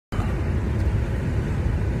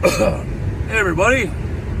Hey everybody,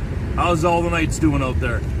 how's all the nights doing out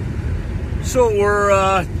there? So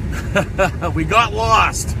we're we got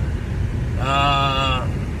lost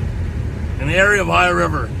in the area of High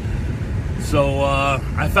River. So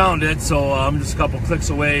I found it, so I'm just a couple clicks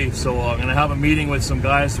away. So I'm gonna have a meeting with some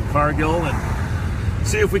guys from Cargill and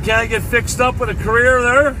see if we can't get fixed up with a career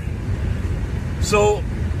there. So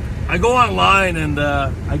I go online and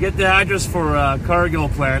I get the address for Cargill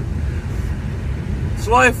plant.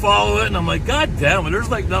 So I follow it and I'm like, God damn it, there's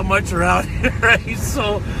like not much around here, right?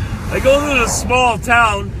 So I go to this small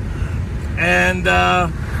town and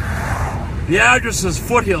the address is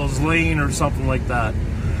Foothills Lane or something like that.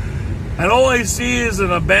 And all I see is an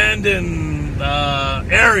abandoned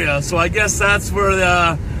area. So I guess that's where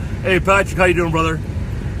the, hey Patrick, how you doing, brother?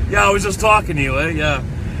 Yeah, I was just talking to you, eh?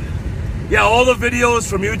 Yeah, all the videos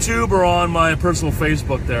from YouTube are on my personal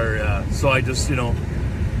Facebook there. Yeah. So I just, you know,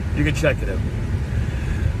 you can check it out.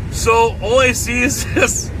 So all I see is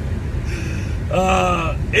this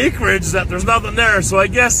acreage that there's nothing there. So I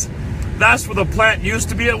guess that's where the plant used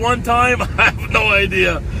to be at one time. I have no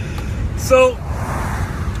idea. So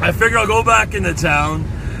I figure I'll go back into town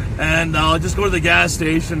and I'll just go to the gas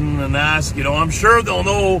station and ask, you know, I'm sure they'll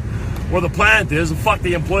know where the plant is. Fuck,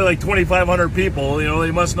 they employ like 2,500 people, you know,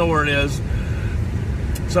 they must know where it is.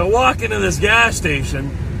 So I walk into this gas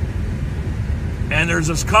station and there's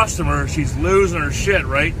this customer, she's losing her shit,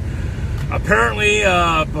 right? Apparently,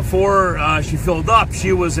 before she filled up,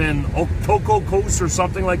 she was in Okotos or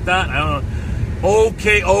something like that. I don't know,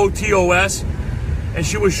 O-K-O-T-O-S. And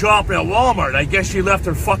she was shopping at Walmart. I guess she left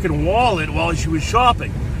her fucking wallet while she was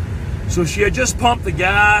shopping. So she had just pumped the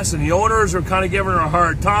gas, and the owners are kind of giving her a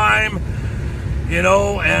hard time, you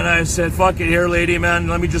know. And I said, fuck it, here, lady, man,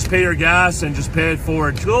 let me just pay your gas and just pay it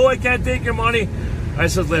forward. She goes, oh, I can't take your money. I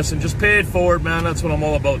said, listen, just pay it forward, man. That's what I'm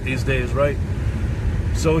all about these days, right?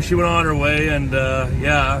 So she went on her way, and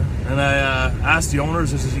yeah. And I asked the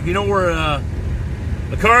owners, I said, you know where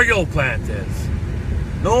the Cargill plant is?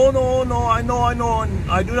 No, I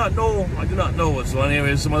do not know. So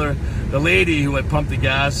anyways, the lady who had pumped the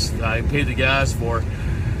gas, I paid the gas for,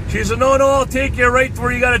 she said, no, I'll take you right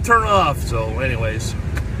where you got to turn off. So anyways,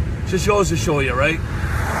 just goes to show you, right?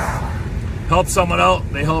 Help someone out,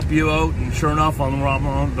 they help you out, and sure enough, I'm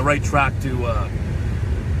on the right track to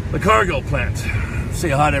the Cargill plant. Say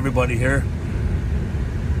hi to everybody here.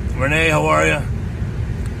 Renee, how are you?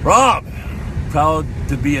 Rob, proud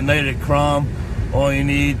to be a knight at Crom. All you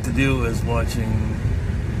need to do is watching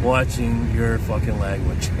your fucking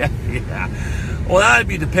language. Yeah. Well, that'd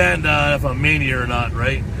be depend on if I'm mania or not,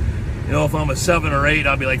 right? You know, if I'm a 7 or 8,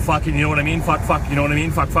 I'll be like, fucking, you know what I mean? Fuck, you know what I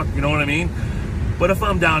mean? Fuck, you know what I mean? But if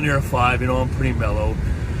I'm down near a 5, you know, I'm pretty mellow,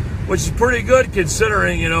 which is pretty good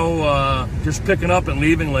considering, you know, just picking up and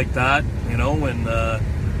leaving like that, you know,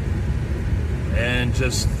 and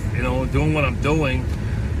just, you know, doing what I'm doing.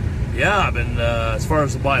 Yeah, I've been, as far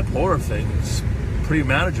as the bipolar thing, it's pretty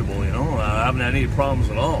manageable, you know. I haven't had any problems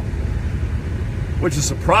at all, which is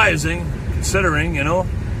surprising considering, you know.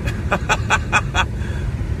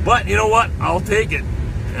 But you know what? I'll take it.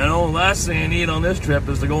 You know, last thing I need on this trip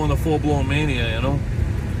is to go into full-blown mania, you know.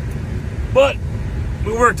 But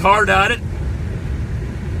we worked hard at it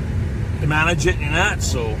to manage it and that,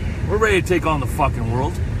 so we're ready to take on the fucking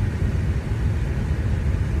world.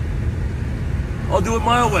 I'll do it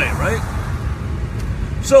my way, right?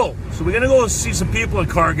 So we're gonna go see some people at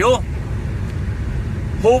Cargill.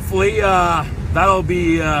 Hopefully, that'll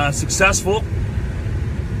be successful.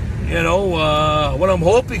 You know, what I'm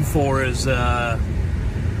hoping for is,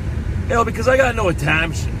 you know, because I got no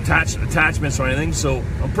attachments or anything, so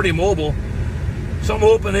I'm pretty mobile. So I'm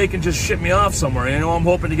hoping they can just ship me off somewhere. You know, I'm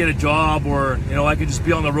hoping to get a job, or, you know, I could just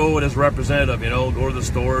be on the road as a representative, you know, go to the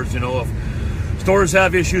stores, you know, if stores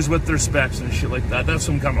have issues with their specs and shit like that. That's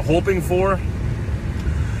what I'm kind of hoping for.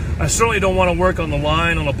 I certainly don't want to work on the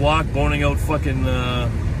line, on the block, boning out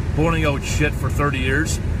shit for 30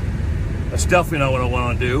 years. That's definitely not what I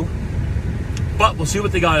want to do. But we'll see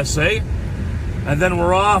what they got to say. And then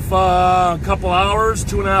we're off a couple hours,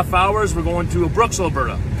 2.5 hours. We're going to Brooks,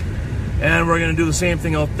 Alberta. And we're going to do the same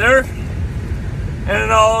thing out there.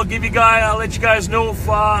 And I'll let you guys know if,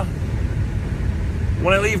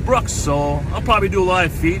 when I leave Brooks. So I'll probably do a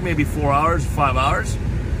live feed, maybe 4 hours, 5 hours.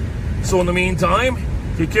 So in the meantime,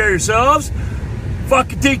 take care of yourselves.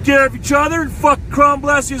 Fucking take care of each other. And fuck Crom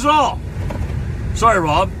bless yous all. Sorry,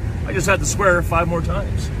 Rob. I just had to swear 5 more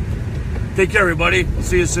times. Take care, everybody. We'll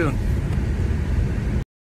see you soon.